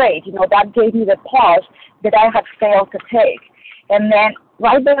set straight. That gave me the pause that I had failed to take. And then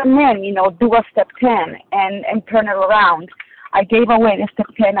right there and then, do a step 10 and turn it around. I gave away the step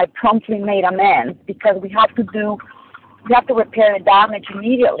 10. I promptly made amends, because we have to repair the damage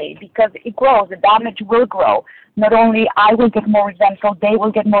immediately, because it grows. The damage will grow. Not only I will get more resentful, they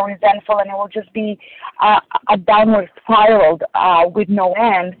will get more resentful, and it will just be a downward spiral with no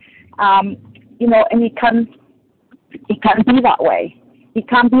end. and it can't be that way. It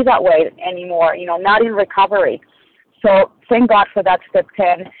can't be that way anymore, not in recovery. So thank God for that step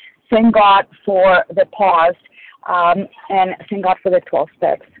 10. Thank God for the pause, and thank God for the 12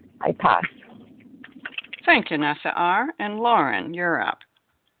 steps. I pass. Thank you, Nessa R. And Lauren, you're up.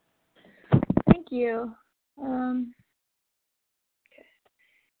 Thank you.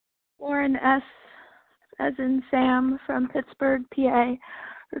 Lauren S., as in Sam, from Pittsburgh, PA,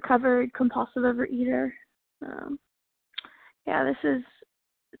 recovered compulsive overeater. This is,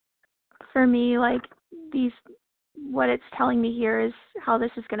 for me, like what it's telling me here is how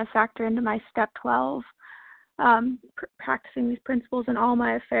this is going to factor into my step 12, practicing these principles in all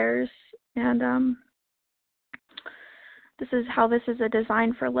my affairs. And this is how this is a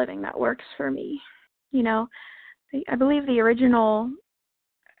design for living that works for me. I believe the original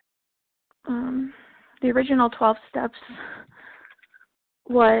 12 steps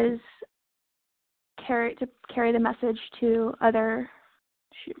was to carry the message to other.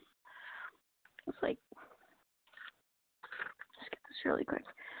 Let's just get this really quick.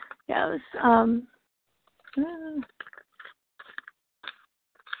 Yeah, it was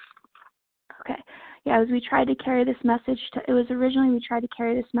okay. Yeah, we tried to carry this message we tried to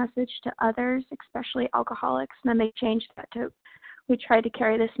carry this message to others, especially alcoholics, and then they changed that to we tried to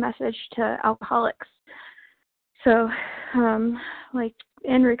carry this message to alcoholics. So,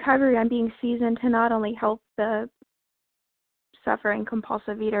 in recovery, I'm being seasoned to not only help the suffering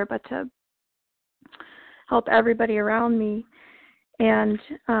compulsive eater, but to help everybody around me. And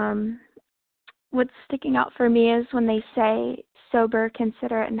what's sticking out for me is when they say sober,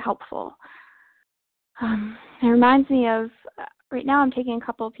 considerate, and helpful. It reminds me of, right now I'm taking a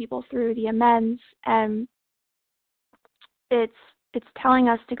couple of people through the amends, and it's telling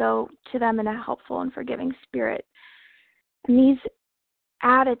us to go to them in a helpful and forgiving spirit. And these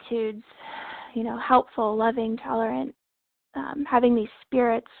attitudes, helpful, loving, tolerant, having these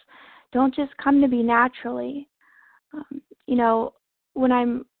spirits don't just come to me naturally. When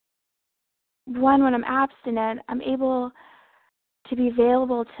I'm abstinent, I'm able to be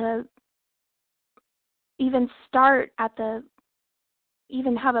available to even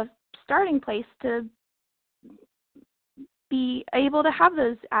have a starting place to be able to have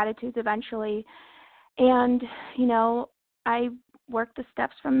those attitudes eventually. And, I work the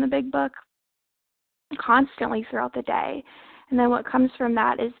steps from the big book constantly throughout the day. And then what comes from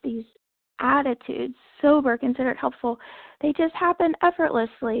that is these attitudes, sober, considerate, helpful. They just happen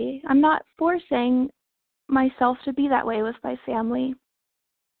effortlessly. I'm not forcing myself to be that way with my family.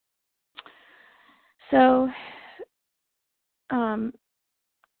 So,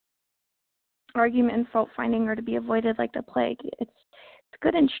 argument and fault finding are to be avoided like the plague. It's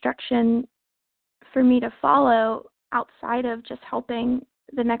good instruction for me to follow outside of just helping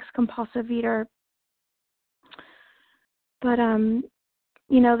the next compulsive eater. But,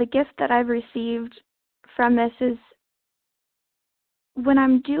 the gift that I've received from this is when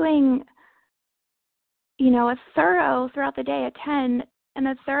I'm doing, a thorough throughout the day, a 10, and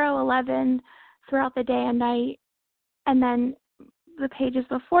a thorough 11 throughout the day and night, and then the pages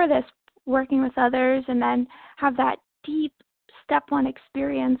before this, working with others, and then have that deep step 1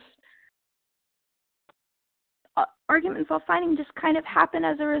 experience. Argument and fault finding just kind of happen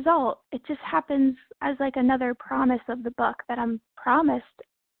as a result. It just happens as like another promise of the book that I'm promised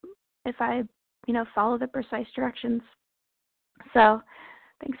if I, follow the precise directions. So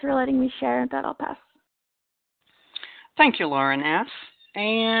thanks for letting me share. That I'll pass. Thank you, Lauren S.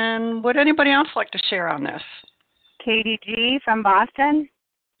 And would anybody else like to share on this? Katie G. from Boston.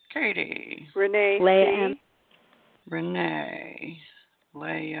 Katie. Renee Leah M. Renee.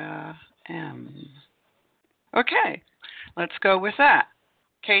 Leah M. Okay, let's go with that.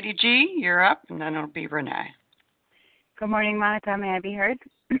 Katie G., you're up, and then it'll be Renee. Good morning, Monica. May I be heard?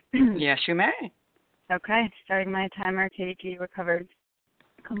 Yes, you may. Okay, starting my timer. Katie G., recovered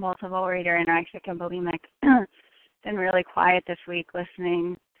compulsive overeater, anorexic, and bulimic. Been really quiet this week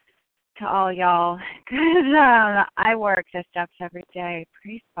listening to all y'all because I work the steps every day.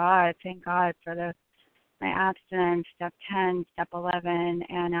 Praise God. Thank God for my abstinence, step 10, step 11,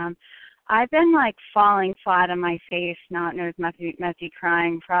 and I've been falling flat on my face, snot nose, messy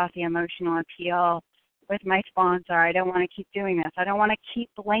crying, frothy emotional appeal with my sponsor. I don't want to keep doing this. I don't want to keep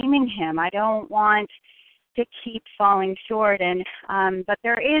blaming him. I don't want to keep falling short. And but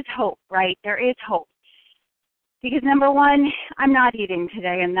there is hope, right? There is hope. Because number one, I'm not eating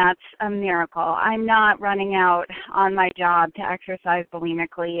today, and that's a miracle. I'm not running out on my job to exercise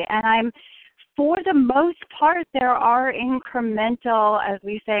bulimically, and for the most part, there are incremental, as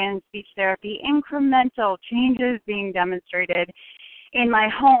we say in speech therapy, incremental changes being demonstrated. in my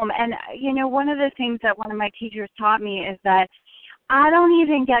home. And, one of the things that one of my teachers taught me is that I don't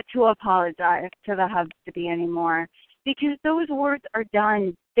even get to apologize to the hubs-to-be anymore, because those words are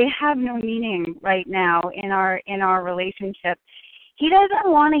done. They have no meaning right now in our relationship. He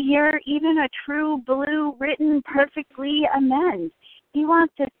doesn't want to hear even a true blue written perfectly amends. He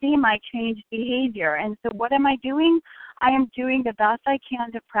wants to see my changed behavior. And so what am I doing? I am doing the best I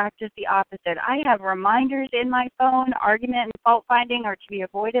can to practice the opposite. I have reminders in my phone. Argument and fault finding are to be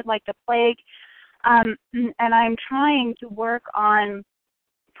avoided like the plague. And I'm trying to work on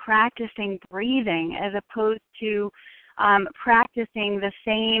practicing breathing as opposed to practicing the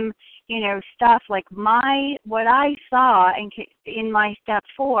same, stuff. Like what I saw in my step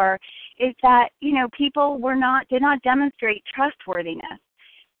 4 is that, people did not demonstrate trustworthiness.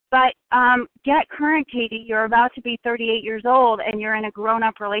 But get current, Katie. You're about to be 38 years old and you're in a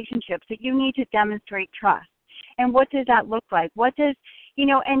grown-up relationship, so you need to demonstrate trust. And what does that look like?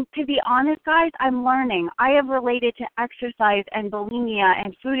 And to be honest, guys, I'm learning. I have related to exercise and bulimia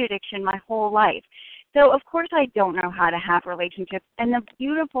and food addiction my whole life. So, of course, I don't know how to have relationships. And the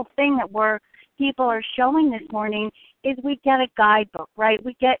beautiful thing that people are showing this morning is we get a guidebook, right?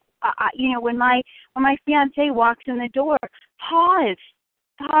 We get, when my fiancé walks in the door, pause,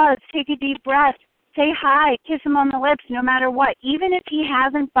 take a deep breath, say hi, kiss him on the lips, no matter what, even if he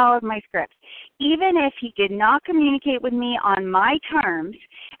hasn't followed my scripts, even if he did not communicate with me on my terms,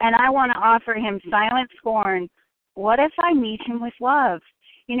 and I want to offer him silent scorn, what if I meet him with love?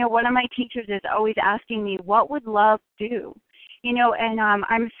 One of my teachers is always asking me, what would love do? And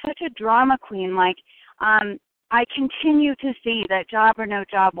I'm such a drama queen. I continue to see that job or no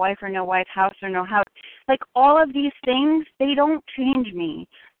job, wife or no wife, house or no house. All of these things, they don't change me.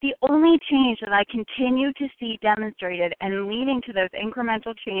 The only change that I continue to see demonstrated and leading to those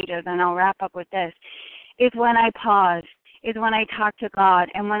incremental changes, and I'll wrap up with this, is when I pause, is when I talk to God,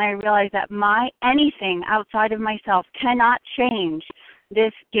 and when I realize that anything outside of myself cannot change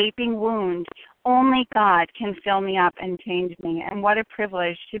this gaping wound. Only God can fill me up and change me. And what a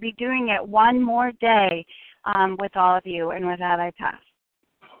privilege to be doing it one more day with all of you. And with that, I pass.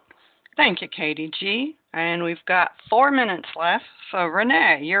 Thank you, Katie G. And we've got 4 minutes left. So,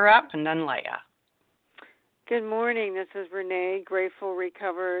 Renee, you're up, and then Leah. Good morning. This is Renee, grateful,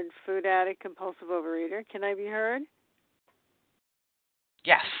 recovered, food addict, compulsive overeater. Can I be heard?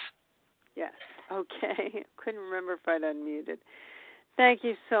 Yes. Yes. Okay. Couldn't remember if I'd unmuted. Thank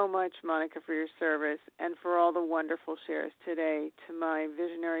you so much, Monica, for your service and for all the wonderful shares today to my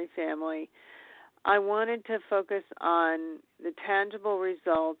visionary family. I wanted to focus on the tangible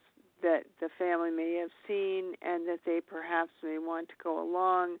results that the family may have seen and that they perhaps may want to go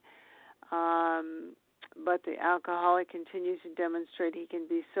along. But the alcoholic continues to demonstrate he can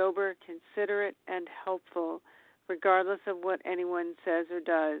be sober, considerate, and helpful, regardless of what anyone says or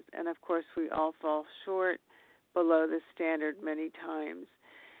does. And, of course, we all fall short, below the standard many times.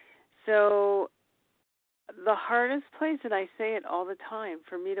 So the hardest place, and I say it all the time,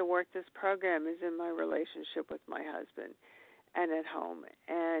 for me to work this program is in my relationship with my husband and at home.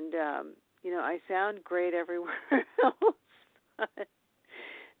 And, I sound great everywhere else, but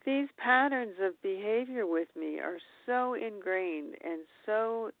these patterns of behavior with me are so ingrained and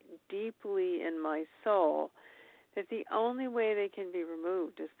so deeply in my soul that the only way they can be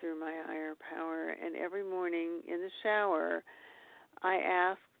removed is through my higher power. And every morning in the shower, I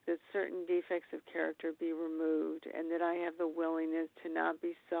ask that certain defects of character be removed and that I have the willingness to not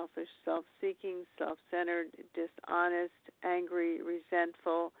be selfish, self-seeking, self-centered, dishonest, angry,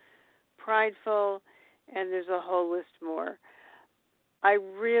 resentful, prideful, and there's a whole list more. I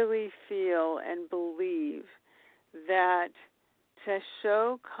really feel and believe that to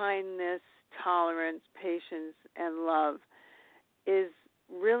show kindness, tolerance, patience, and love is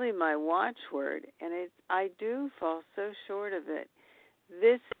really my watchword, and I do fall so short of it.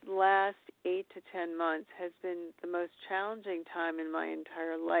 This last 8 to 10 months has been the most challenging time in my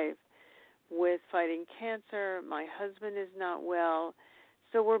entire life with fighting cancer. My husband is not well,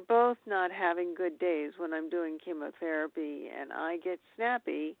 so we're both not having good days when I'm doing chemotherapy, and I get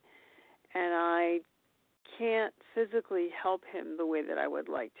snappy, and I can't physically help him the way that I would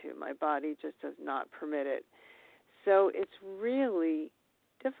like to. My body just does not permit it. So it's really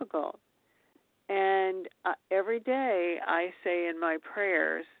difficult. And every day I say in my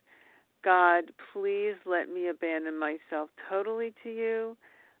prayers, God, please let me abandon myself totally to you.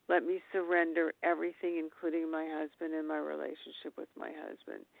 Let me surrender everything, including my husband and my relationship with my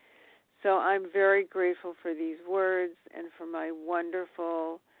husband. So I'm very grateful for these words and for my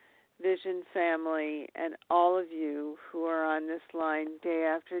wonderful Vision family and all of you who are on this line day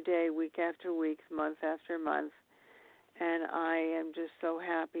after day, week after week, month after month. And I am just so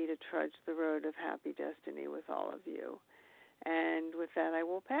happy to trudge the road of happy destiny with all of you. And with that, I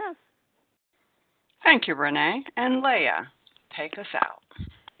will pass. Thank you, Renee. And Leah, take us out.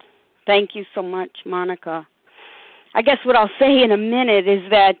 Thank you so much, Monica. I guess what I'll say in a minute is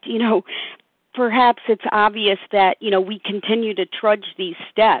that, perhaps it's obvious that, we continue to trudge these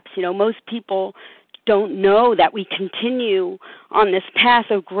steps. Most people don't know that we continue on this path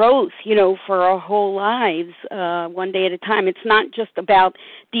of growth, for our whole lives, one day at a time. It's not just about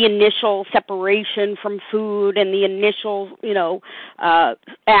the initial separation from food and the initial,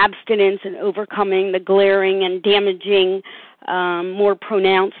 abstinence and overcoming the glaring and damaging, more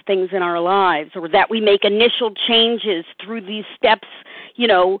pronounced things in our lives, or that we make initial changes through these steps,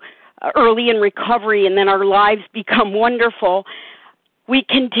 early in recovery, and then our lives become wonderful. We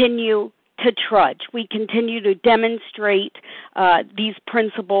continue to trudge. We continue to demonstrate these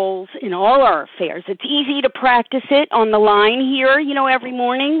principles in all our affairs. It's easy to practice it on the line here. Every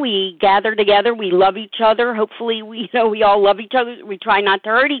morning we gather together. We love each other. Hopefully, we all love each other. We try not to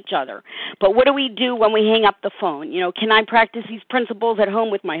hurt each other. But what do we do when we hang up the phone? Can I practice these principles at home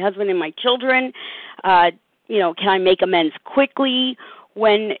with my husband and my children? Can I make amends quickly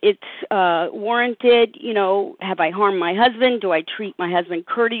when it's warranted? Have I harmed my husband? Do I treat my husband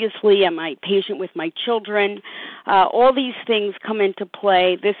courteously? Am I patient with my children? All these things come into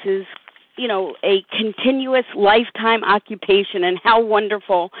play. This is, a continuous lifetime occupation, and how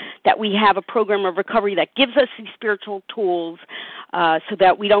wonderful that we have a program of recovery that gives us these spiritual tools so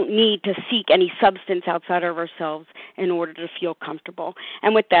that we don't need to seek any substance outside of ourselves in order to feel comfortable.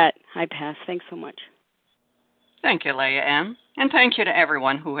 And with that, I pass. Thanks so much. Thank you, Leah M., and thank you to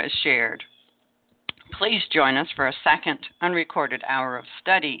everyone who has shared. Please join us for a second unrecorded hour of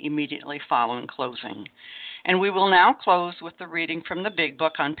study immediately following closing. And we will now close with the reading from the Big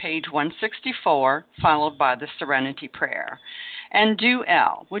Book on page 164, followed by the Serenity Prayer. And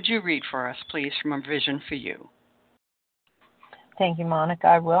L, would you read for us, please, from A Vision for You? Thank you, Monica.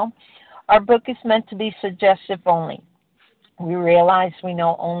 I will. Our book is meant to be suggestive only. We realize we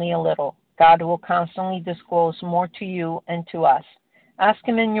know only a little. God will constantly disclose more to you and to us. Ask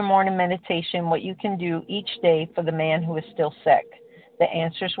Him in your morning meditation what you can do each day for the man who is still sick. The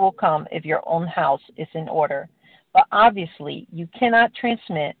answers will come if your own house is in order. But obviously, you cannot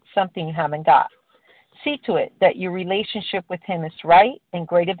transmit something you haven't got. See to it that your relationship with Him is right, and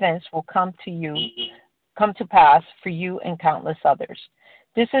great events will come to pass for you and countless others.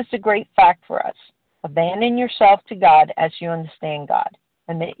 This is the great fact for us. Abandon yourself to God as you understand God.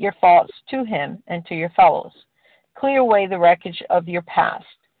 Admit your faults to Him and to your fellows. Clear away the wreckage of your past.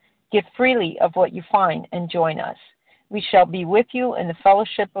 Give freely of what you find and join us. We shall be with you in the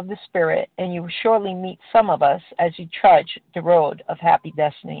fellowship of the Spirit, and you will surely meet some of us as you trudge the road of happy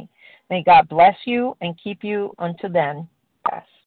destiny. May God bless you and keep you unto then. Pass.